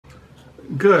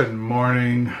Good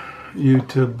morning,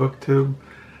 YouTube, BookTube.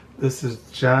 This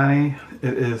is Johnny.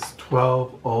 It is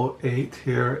 12:08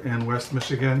 here in West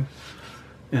Michigan.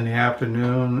 In the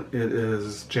afternoon, it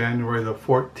is January the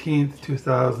 14th,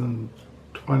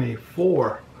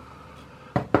 2024.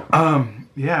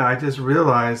 Yeah, I just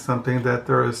realized something, that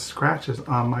there is scratches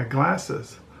on my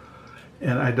glasses,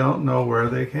 and I don't know where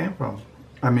they came from.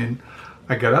 I mean,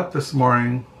 I got up this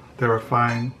morning, they were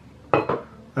fine.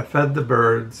 I fed the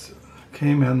birds,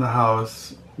 came in the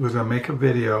house, was going to make a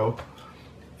video,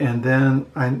 and then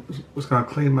I was going to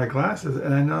clean my glasses,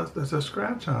 and I noticed there's a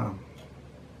scratch on them.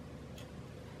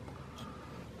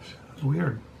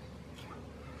 Weird.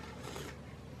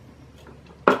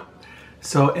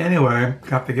 So anyway,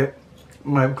 got to get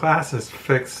my glasses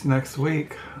fixed next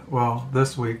week. Well,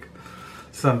 this week,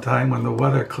 sometime when the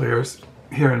weather clears.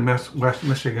 Here in West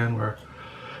Michigan, we're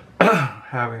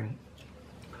having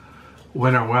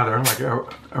winter weather like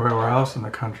everywhere else in the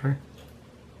country.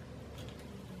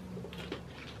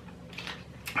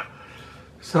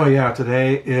 So yeah,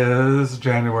 today is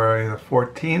January the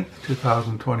 14th,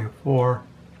 2024.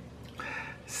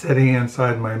 Sitting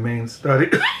inside my main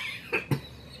study.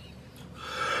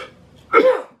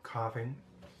 Coughing.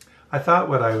 I thought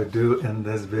what I would do in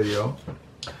this video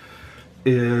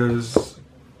is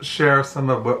share some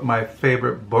of what my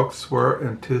favorite books were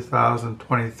in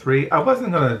 2023. I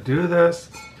wasn't going to do this,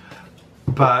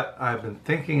 but I've been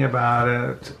thinking about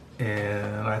it,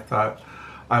 and I thought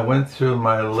I went through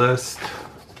my list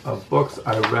of books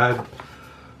I read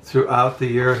throughout the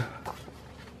year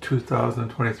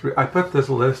 2023. I put this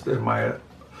list in my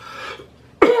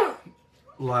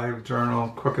live journal,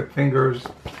 Crooked Fingers,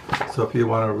 so if you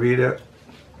want to read it.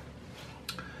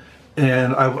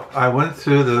 And I went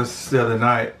through this the other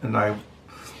night, and I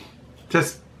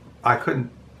couldn't,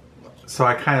 so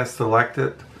I kind of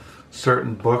selected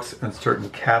certain books in certain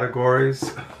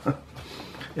categories,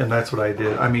 and that's what I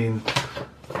did. I mean,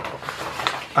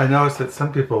 I noticed that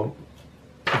some people,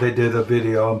 they did a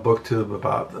video on BookTube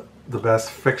about the best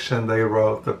fiction they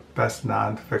wrote, the best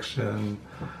nonfiction,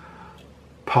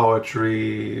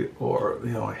 poetry, or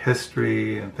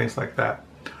history and things like that.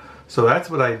 So that's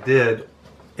what I did.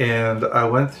 And I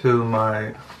went through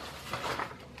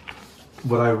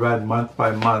what I read month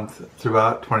by month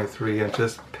throughout 23 and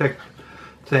just picked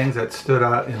things that stood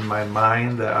out in my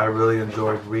mind that I really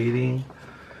enjoyed reading.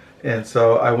 And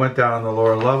so I went down the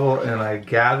lower level and I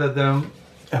gathered them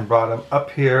and brought them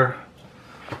up here.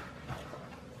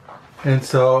 And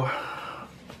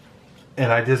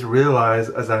I just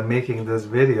realized as I'm making this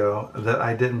video that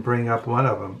I didn't bring up one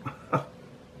of them.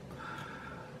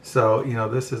 So,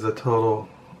 this is a total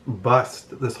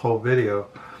bust, this whole video.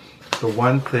 The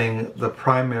one thing, the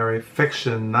primary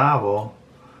fiction novel,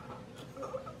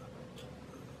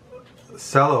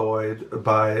 Solenoid,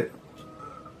 by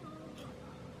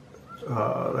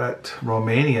that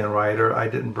Romanian writer, I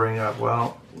didn't bring up.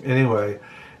 Well, anyway,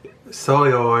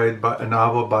 Solenoid, a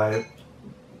novel by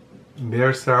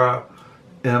Mircea,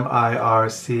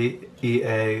 M-I-R-C-E-A,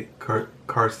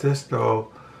 Cartarscu,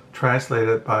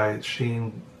 translated by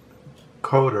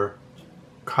Cotter.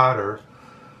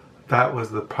 That was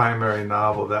the primary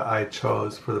novel that I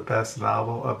chose for the best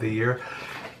novel of the year.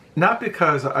 Not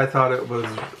because I thought it was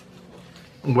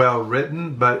well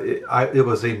written, but it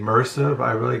was immersive.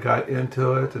 I really got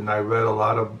into it, and I read a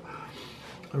lot of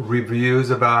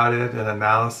reviews about it and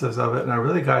analysis of it, and I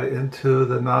really got into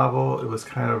the novel. It was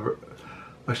kind of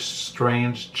a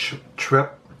strange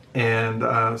trip,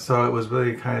 and so it was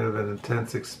really kind of an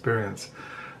intense experience.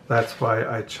 That's why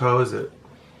I chose it.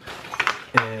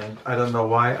 And I don't know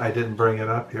why I didn't bring it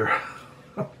up here.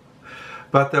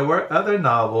 But there were other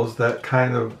novels that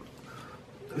kind of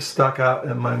stuck out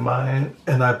in my mind,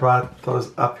 and I brought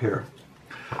those up here.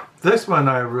 This one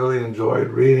I really enjoyed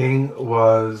reading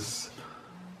was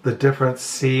The Different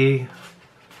Sea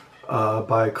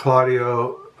by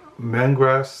Claudio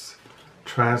Magris,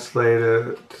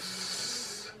 translated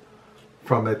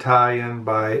from Italian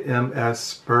by M.S.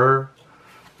 Spurr.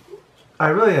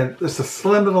 It's a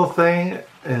slim little thing,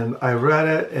 and I read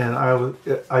it, and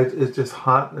it just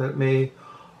haunted me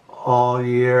all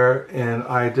year, and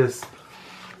I just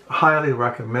highly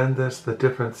recommend this, The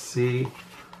Different Sea.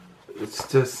 It's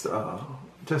just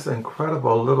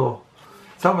incredible little,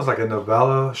 it's almost like a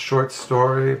novella, short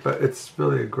story, but it's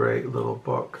really a great little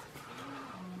book.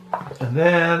 And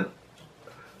then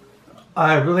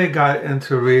I really got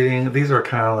into reading, these are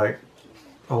kind of like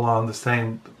along the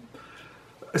same.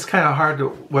 It's kind of hard to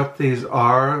what these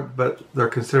are, but they're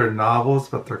considered novels,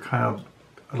 but they're kind of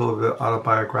a little bit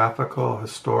autobiographical,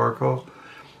 historical.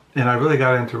 And I really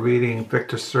got into reading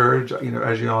Victor Serge.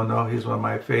 As you all know, he's one of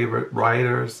my favorite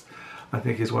writers. I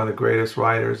think he's one of the greatest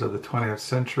writers of the 20th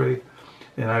century.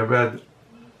 And I read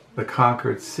The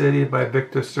Conquered City by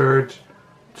Victor Serge,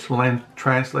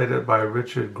 translated by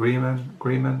Richard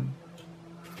Greenman.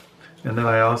 And then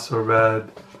I also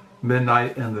read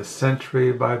Midnight in the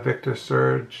Century by Victor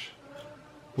Serge,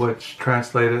 which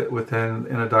translated with an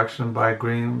introduction by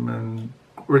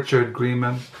Richard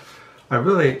Greenman. I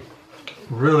really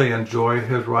enjoy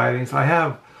his writings. I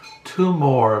have 2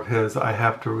 more of his I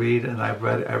have to read, and I've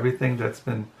read everything that's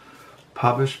been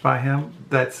published by him.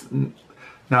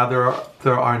 Now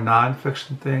there are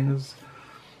non-fiction things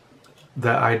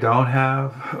that I don't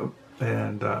have,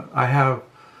 and I have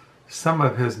some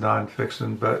of his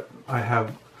non-fiction, but I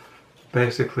have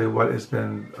basically what has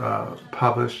been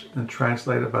published and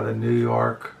translated by the New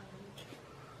York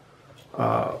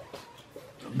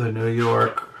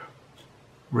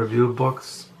Review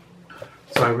Books.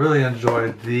 So I really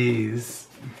enjoyed these.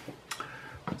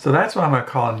 So that's what I'm going to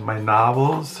call my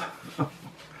novels.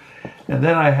 And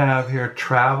then I have here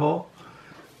travel.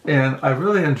 And I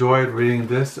really enjoyed reading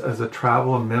this as a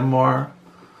travel memoir.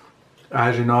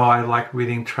 As you know, I like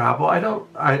reading travel.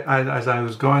 As I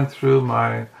was going through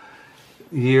my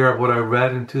year of what I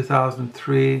read in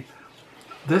 2003,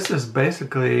 this is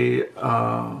basically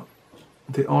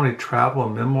the only travel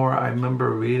memoir I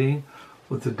remember reading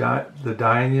was the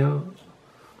Danube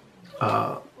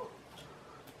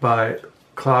by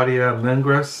Claudio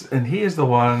Magris, and he is the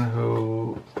one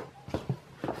who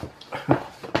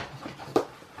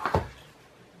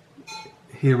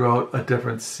he wrote A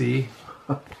Different Sea.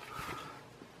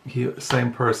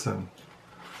 Same person.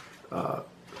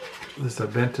 This is a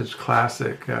vintage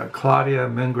classic. Claudio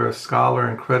Magris, scholar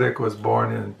and critic, was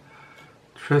born in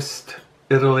Trieste,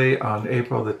 Italy on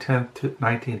April the 10th,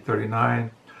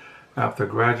 1939. After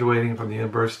graduating from the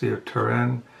University of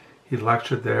Turin, he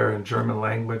lectured there in German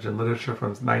language and literature from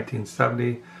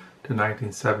 1970 to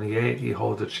 1978. He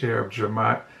holds a chair of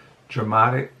Germanic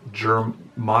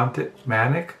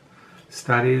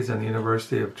Studies in the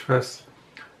University of Trieste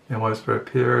and was for a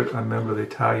period a member of the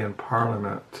Italian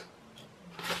Parliament.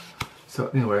 So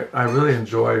anyway, I really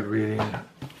enjoyed reading.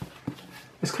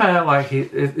 It's kind of like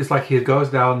it's like he goes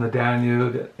down the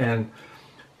Danube and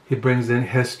he brings in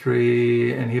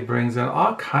history and he brings in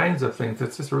all kinds of things.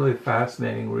 It's just a really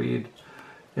fascinating read,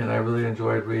 and I really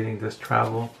enjoyed reading this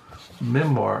travel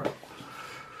memoir.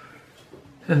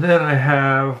 And then I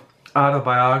have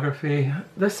Autobiography.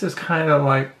 This is kind of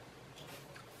like,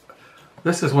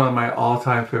 this is one of my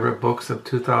all-time favorite books of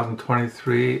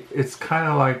 2023. It's kind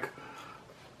of like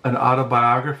an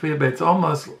autobiography, but it's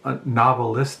almost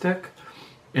novelistic.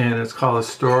 And it's called A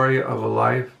Story of a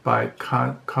Life by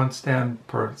Konstantin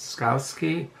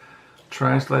Paustovsky,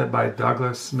 translated by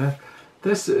Douglas Smith.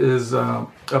 This is a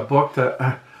book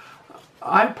that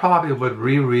I probably would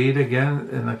reread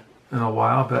again in a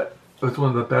while, but it was one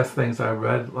of the best things I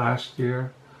read last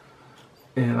year,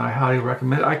 and I highly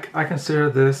recommend it. I consider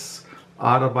this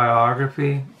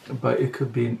autobiography, but it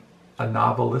could be a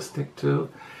novelistic too.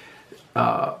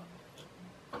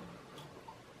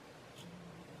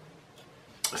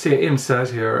 See, it even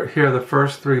says here are the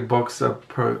first 3 books of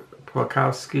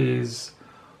Paustovsky's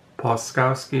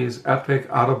epic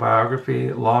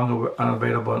autobiography, long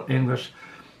unavailable in English,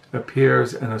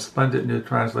 appears in a splendid new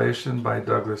translation by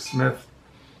Douglas Smith,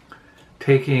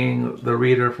 taking the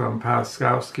reader from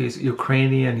Paustovsky's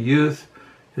Ukrainian youth,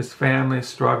 his family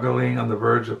struggling on the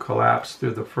verge of collapse,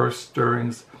 through the first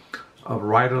stirrings of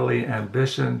writerly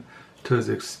ambition, to his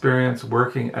experience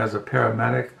working as a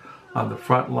paramedic on the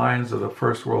front lines of the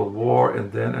First World War,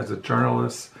 and then as a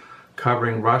journalist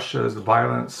covering Russia's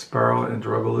violent spiral into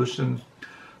revolution.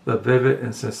 The vivid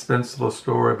and suspenseful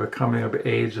story of a coming of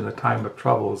age in the time of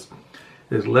troubles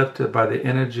is lifted by the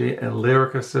energy and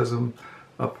lyricism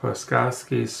of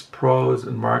Paustovsky's prose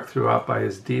and marked throughout by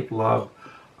his deep love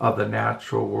of the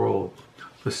natural world.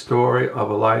 The Story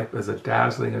of a Life is a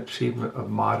dazzling achievement of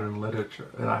modern literature.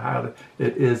 And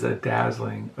it is a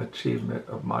dazzling achievement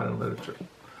of modern literature.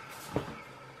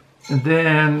 And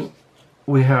then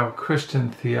we have Christian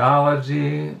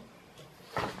theology,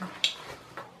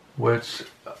 which,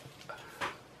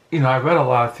 I read a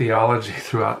lot of theology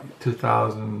throughout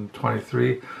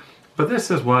 2023, but this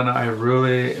is one I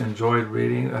really enjoyed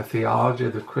reading, A Theology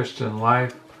of the Christian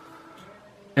Life,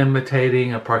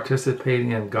 Imitating and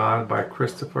Participating in God by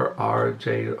Christopher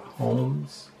R.J.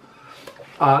 Holmes.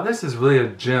 This is really a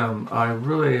gem. I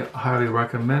really highly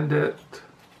recommend it.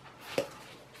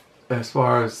 As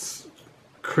far as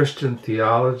Christian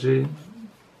theology.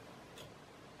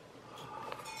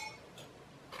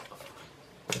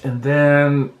 And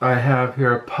then I have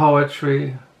here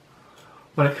poetry,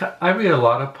 I read a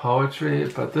lot of poetry,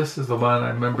 but this is the one I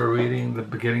remember reading the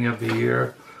beginning of the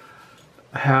year.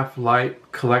 Half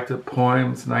Light Collected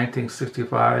Poems,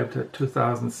 1965 to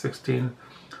 2016,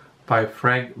 by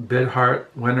Frank Bidhart,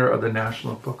 winner of the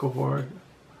National Book Award.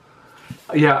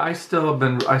 Yeah, I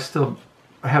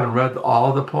haven't read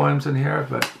all the poems in here,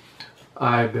 but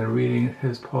I've been reading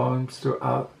his poems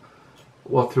throughout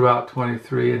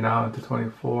 23 and now into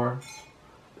 24.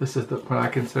 This is what I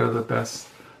consider the best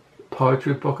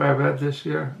poetry book I read this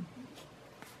year.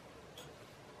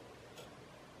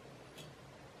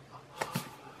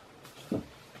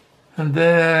 And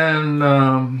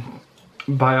then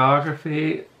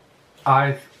biography.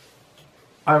 I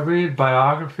read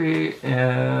biography,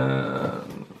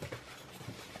 and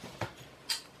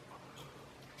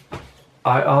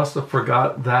I also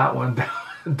forgot that one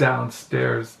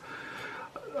downstairs.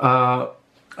 I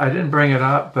didn't bring it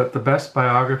up, but the best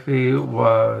biography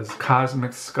was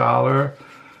Cosmic Scholar,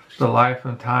 The Life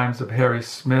and Times of Harry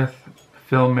Smith,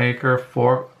 Filmmaker,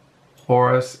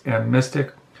 Forest, and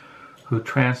Mystic, who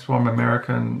transformed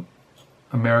American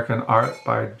art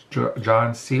by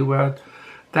John Szwed.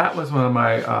 That was one of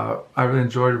my, I really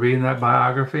enjoyed reading that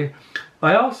biography.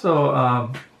 I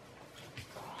also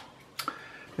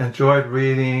enjoyed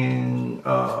reading,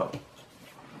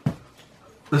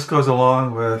 this goes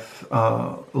along with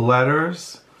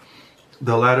letters,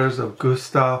 the letters of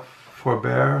Gustave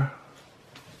Flaubert.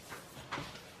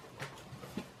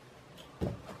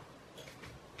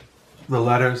 The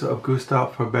letters of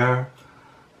Gustave Flaubert,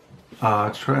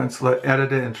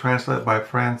 edited and translated by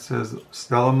Francis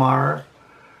Steegmuller.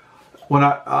 When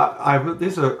I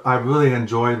really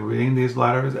enjoyed reading these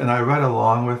letters, and I read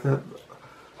along with it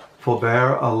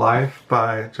Flaubert, A Life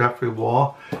by Geoffrey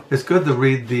Wall. It's good to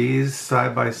read these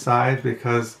side by side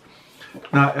because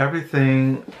not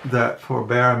everything that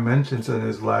Flaubert mentions in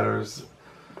his letters,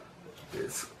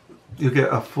 you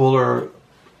get a fuller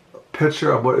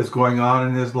picture of what is going on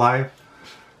in his life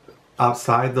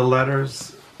outside the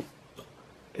letters.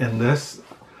 In this,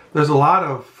 there's a lot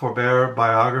of Flaubert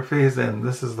biographies, and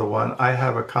this is the one. I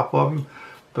have a couple of them,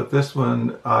 but this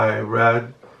one I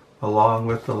read along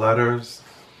with the letters,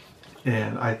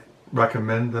 and I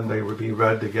recommend them. They would be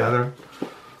read together.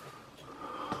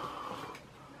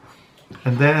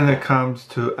 And then it comes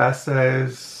to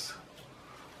essays.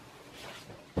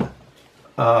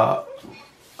 I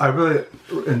really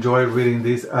enjoyed reading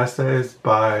these essays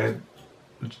by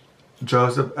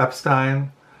Joseph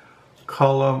Epstein,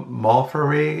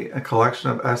 Gallimaufry, a collection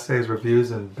of essays,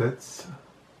 reviews, and bits.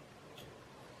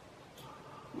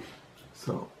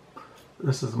 So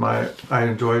this is I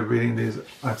enjoyed reading these.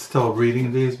 I'm still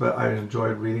reading these, but I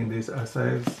enjoyed reading these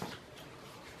essays.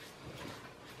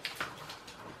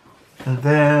 And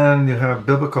then you have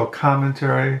biblical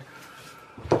commentary,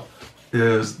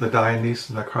 is the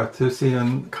Dionysian, the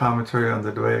Carthusian commentary on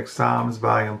the Davidic Psalms,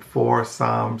 Volume 4,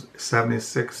 Psalms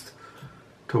 76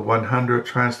 to 100,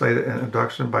 translated and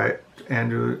introduction by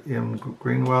Andrew M.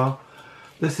 Greenwell.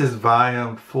 This is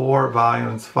Volume 4,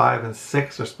 Volumes 5 and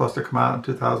 6 are supposed to come out in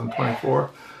 2024.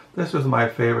 This was my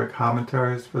favorite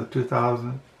commentaries for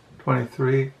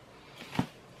 2023.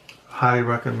 Highly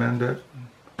recommend it.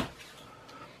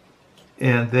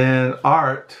 And then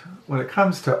art. When it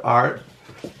comes to art,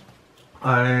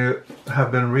 I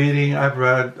have been reading, I've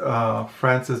read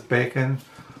Francis Bacon,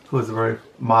 who is a very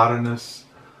modernist,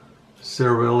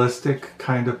 surrealistic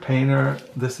kind of painter.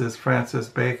 This is Francis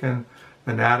Bacon,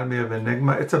 Anatomy of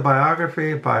Enigma. It's a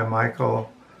biography by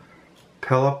Michael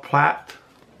Pepperplatt.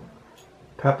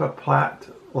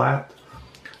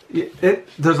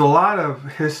 There's a lot of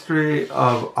history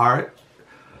of art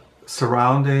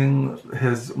surrounding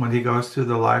when he goes through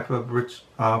the life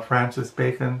of Francis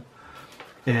Bacon,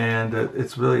 and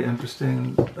it's really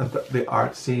interesting, the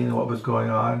art scene, what was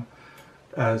going on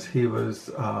as he was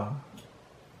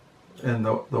in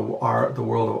the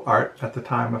world of art at the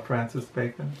time of Francis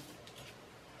Bacon.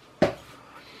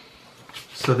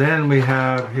 So then we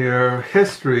have here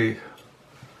history.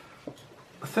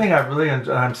 The thing I really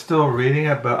enjoy, I'm still reading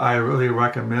it, but I really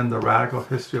recommend The Radical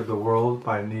History of the World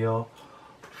by Neil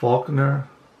Faulkner.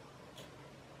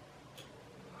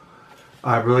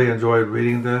 I really enjoyed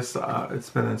reading this.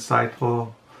 It's been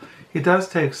insightful. He does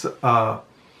take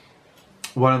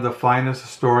one of the finest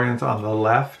historians on the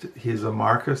left. He's a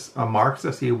Marxist.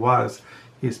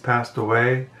 He's passed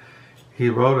away. He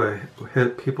wrote a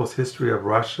People's History of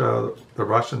Russia, the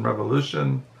Russian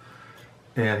Revolution,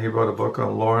 and he wrote a book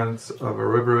on Lawrence of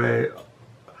Arabia.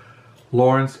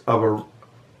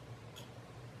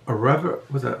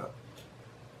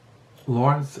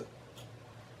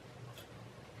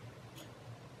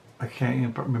 I can't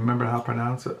even remember how to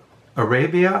pronounce it.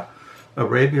 Arabia,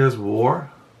 Arabia's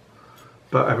War,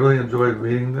 but I really enjoyed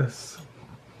reading this.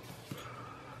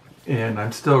 And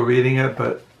I'm still reading it,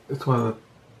 but it's one of the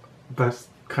best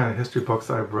kind of history books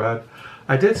I've read.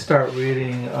 I did start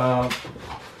reading, I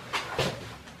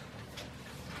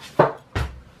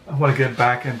want to get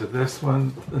back into this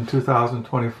one in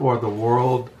 2024, The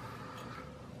World,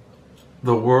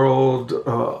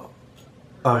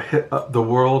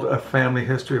 A Family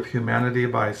History of Humanity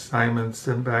by Simon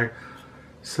Sebag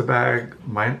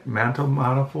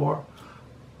Mantelmanafor.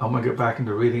 I'm going to get back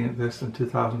into reading this in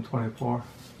 2024.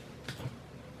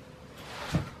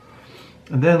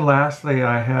 And then lastly,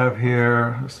 I have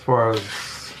here, as far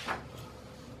as,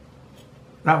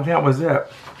 that was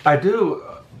it.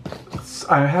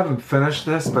 I haven't finished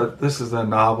this, but this is a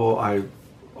novel I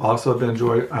also have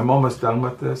enjoyed. I'm almost done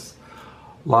with this.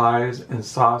 Lies and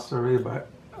Sorcery by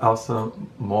Elsa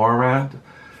Morant.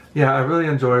 Yeah, I really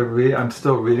enjoyed reading. I'm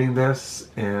still reading this,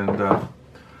 and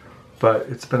but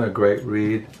it's been a great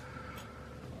read.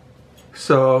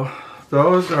 So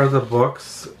those are the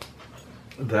books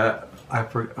that I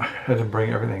didn't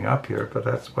bring everything up here, but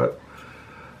that's what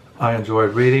I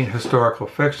enjoyed reading. Historical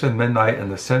fiction, Midnight in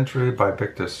the Century by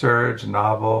Victor Serge,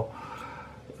 novel.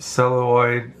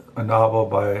 Solenoid, a novel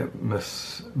by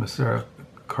Mircea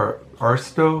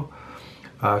Cartarscu.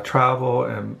 Travel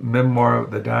and Memoir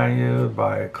Danube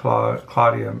by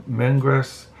Claudio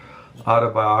Magris.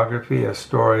 Autobiography, A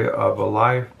Story of a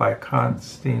Life by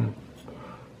Konstantin.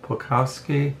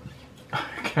 Paustovsky. I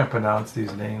can't pronounce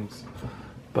these names,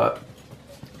 but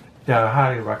yeah, I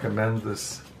highly recommend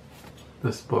this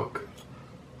book.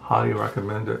 Highly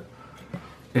recommend it.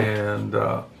 And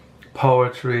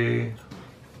poetry.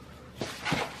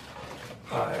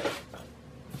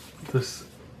 This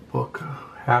book,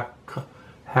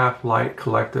 Half Light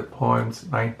Collected Poems,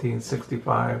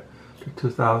 1965 to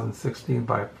 2016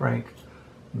 by Frank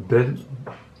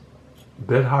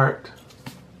Bidhart.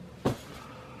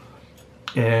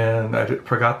 And I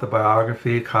forgot the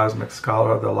biography, Cosmic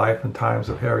Scholar, The Life and Times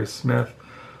of Harry Smith,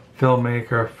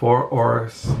 Filmmaker,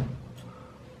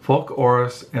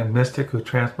 Folkorist, and Mystic Who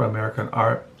Transformed American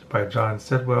Art by John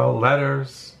Sidwell.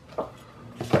 Letters.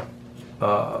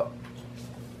 Where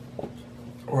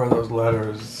are those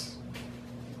letters?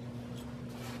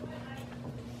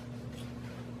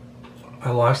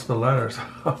 I lost the letters.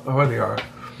 Where they are.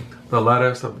 The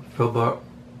letters of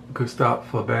Gustave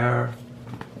Flaubert.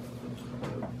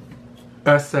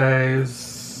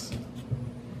 Essays.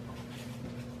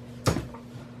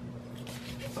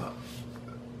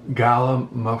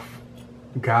 Gallimaufry,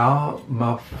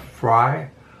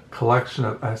 collection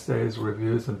of essays,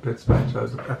 reviews, and bits by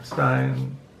Joseph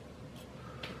Epstein.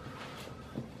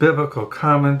 Biblical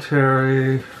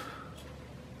commentary.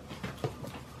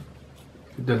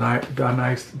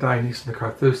 Denis the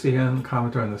Carthusian,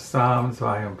 commentary on the Psalms,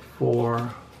 volume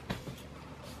 4.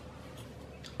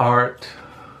 Art.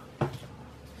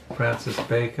 Francis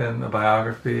Bacon, a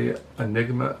biography.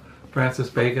 Enigma. Francis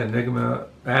Bacon, Enigma,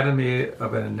 Anatomy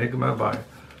of an Enigma by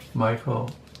Michael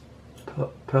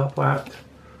Pelplat.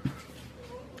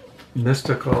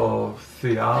 Mystical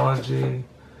Theology.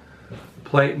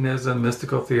 Platonism,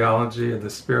 Mystical Theology, and the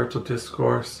Spiritual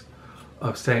Discourse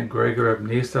of St. Gregory of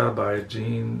Nyssa by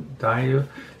Jean Dieu.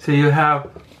 So you have,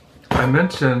 I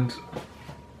mentioned,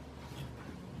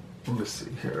 let me see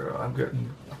here,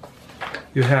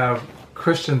 you have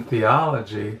Christian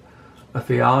theology, a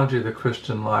theology of the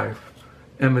Christian life,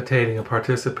 imitating and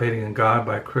participating in God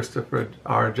by Christopher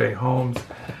R.J. Holmes.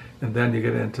 And then you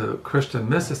get into Christian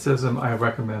mysticism. I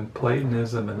recommend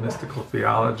Platonism and Mystical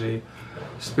Theology,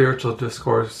 Spiritual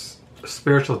Discourse,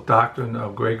 Spiritual Doctrine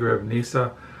of Gregory of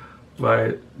Nyssa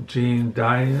by Jean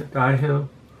Dieu.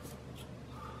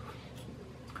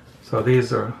 So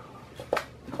these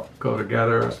go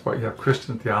together. It's what you have: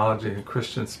 Christian theology and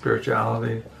Christian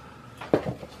spirituality.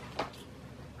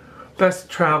 Best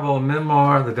Travel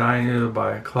Memoir, The Danube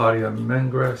by Claudio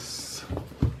Magris.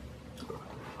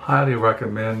 Highly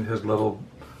recommend his little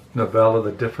novella,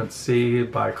 The Different Sea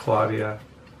by Claudio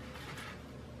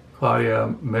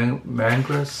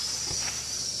Magris.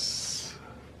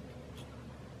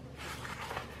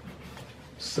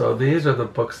 So these are the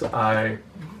books I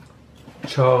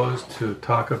chose to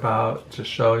talk about, to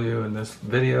show you in this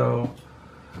video.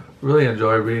 Really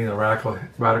enjoy reading The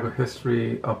Radical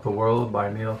History of the World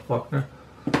by Neil Faulkner.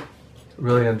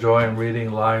 Really enjoying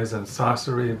reading Lies and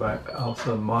Sorcery by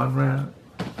Elsa Morant.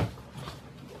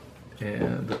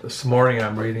 And this morning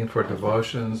I'm reading for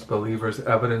devotions, Believer's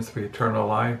Evidence for Eternal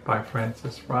Life by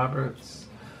Francis Roberts.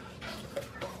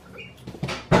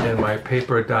 In my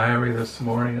paper diary this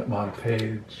morning, I'm on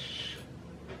page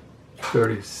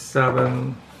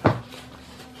 37.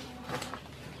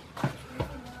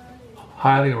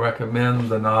 highly recommend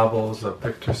the novels of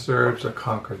Victor Serge, A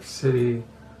Conquered City,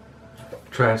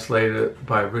 translated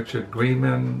by Richard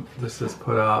Greenman. This is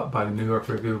put out by the New York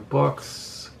Review of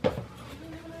Books.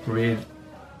 Read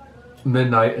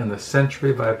Midnight in the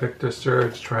Century by Victor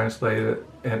Serge, translated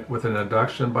with an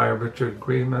introduction by Richard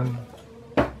Greenman.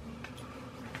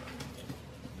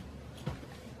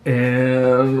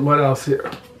 And what else here?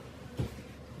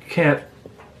 Can't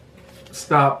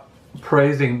stop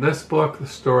praising this book, The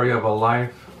Story of a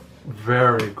Life.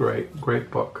 Very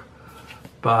great book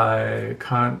by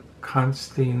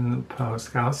Konstantin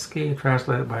Paustovsky,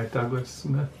 translated by Douglas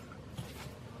Smith.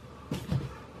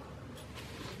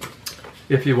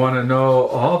 If you want to know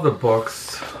all the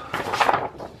books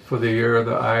for the year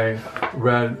that I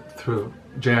read through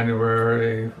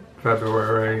January,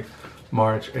 February,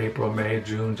 March, April, May,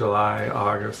 June, July,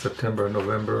 August, September,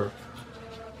 November,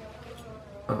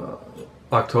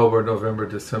 October, November,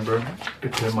 December,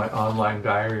 it's in my online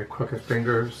diary, Crooked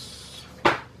Fingers.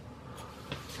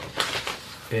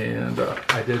 And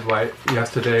I did write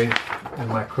yesterday in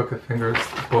my Crooked Fingers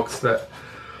books that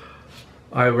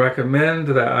I recommend,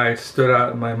 that I stood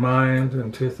out in my mind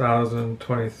in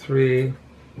 2023.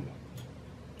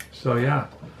 So yeah,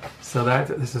 so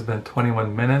this has been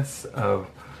 21 minutes of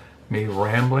me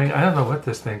rambling. I don't know what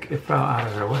this thing, it fell out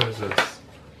of there. What is this?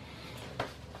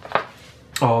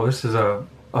 Oh, this is a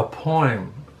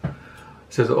poem. It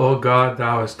says, "O God,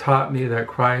 thou hast taught me that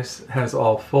Christ has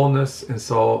all fullness, and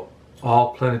so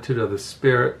all plenitude of the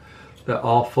Spirit, that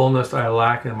all fullness I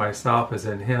lack in myself is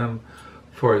in him,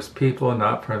 for his people,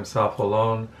 not for himself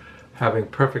alone, having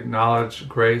perfect knowledge,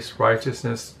 grace,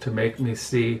 righteousness, to make me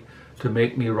see, to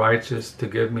make me righteous, to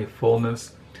give me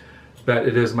fullness, that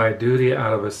it is my duty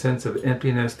out of a sense of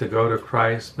emptiness to go to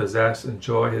Christ, possess,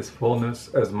 enjoy his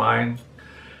fullness as mine,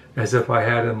 as if I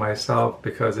had in myself,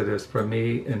 because it is for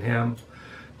me in him,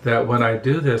 that when I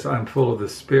do this, I'm full of the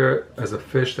Spirit, as a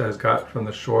fish that has got from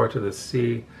the shore to the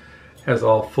sea, has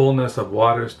all fullness of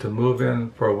waters to move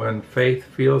in, for when faith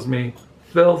fills me,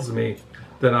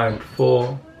 then I'm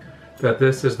full, that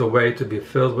this is the way to be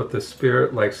filled with the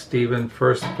Spirit, like Stephen,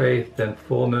 first faith, then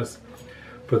fullness,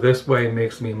 for this way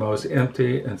makes me most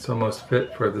empty, and so most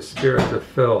fit for the Spirit to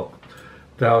fill.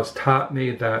 Thou hast taught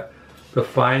me that the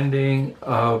finding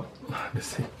of,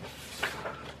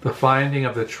 the finding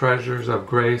of the treasures of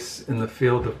grace in the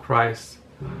field of Christ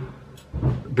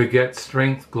begets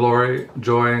strength, glory,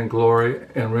 joy, and glory,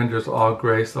 and renders all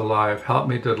grace alive. Help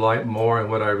me to delight more in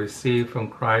what I receive from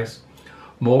Christ,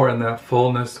 more in that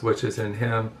fullness which is in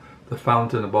him, the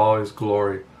fountain of all his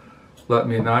glory. Let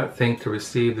me not think to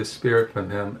receive the Spirit from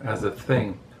him as a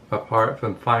thing, apart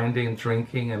from finding,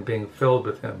 drinking, and being filled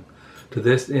with him. To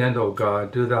this end, O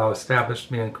God, do thou establish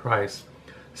me in Christ.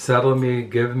 Settle me,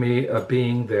 give me a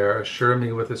being there, assure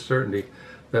me with a certainty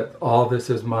that all this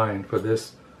is mine, for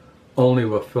this only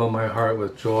will fill my heart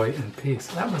with joy and peace.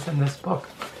 That was in this book.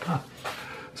 Huh.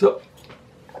 So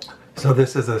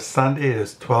this is a Sunday. It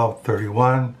is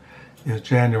 12/31. It's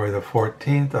January the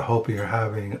 14th. I hope you're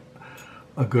having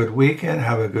a good weekend.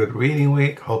 Have a good reading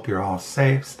week. Hope you're all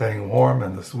safe, staying warm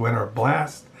in this winter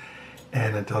blast.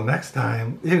 And until next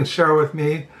time, you can share with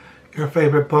me your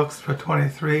favorite books for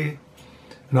 23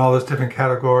 in all those different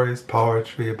categories: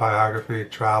 poetry, biography,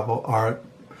 travel, art,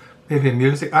 maybe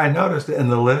music. I noticed in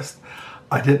the list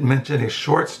I didn't mention any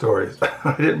short stories.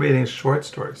 I didn't read any short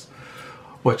stories,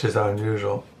 which is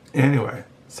unusual. Anyway,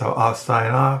 so I'll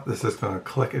sign off. This is going to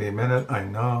click any minute. I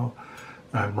know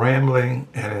I'm rambling.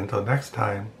 And until next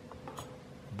time,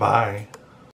 bye.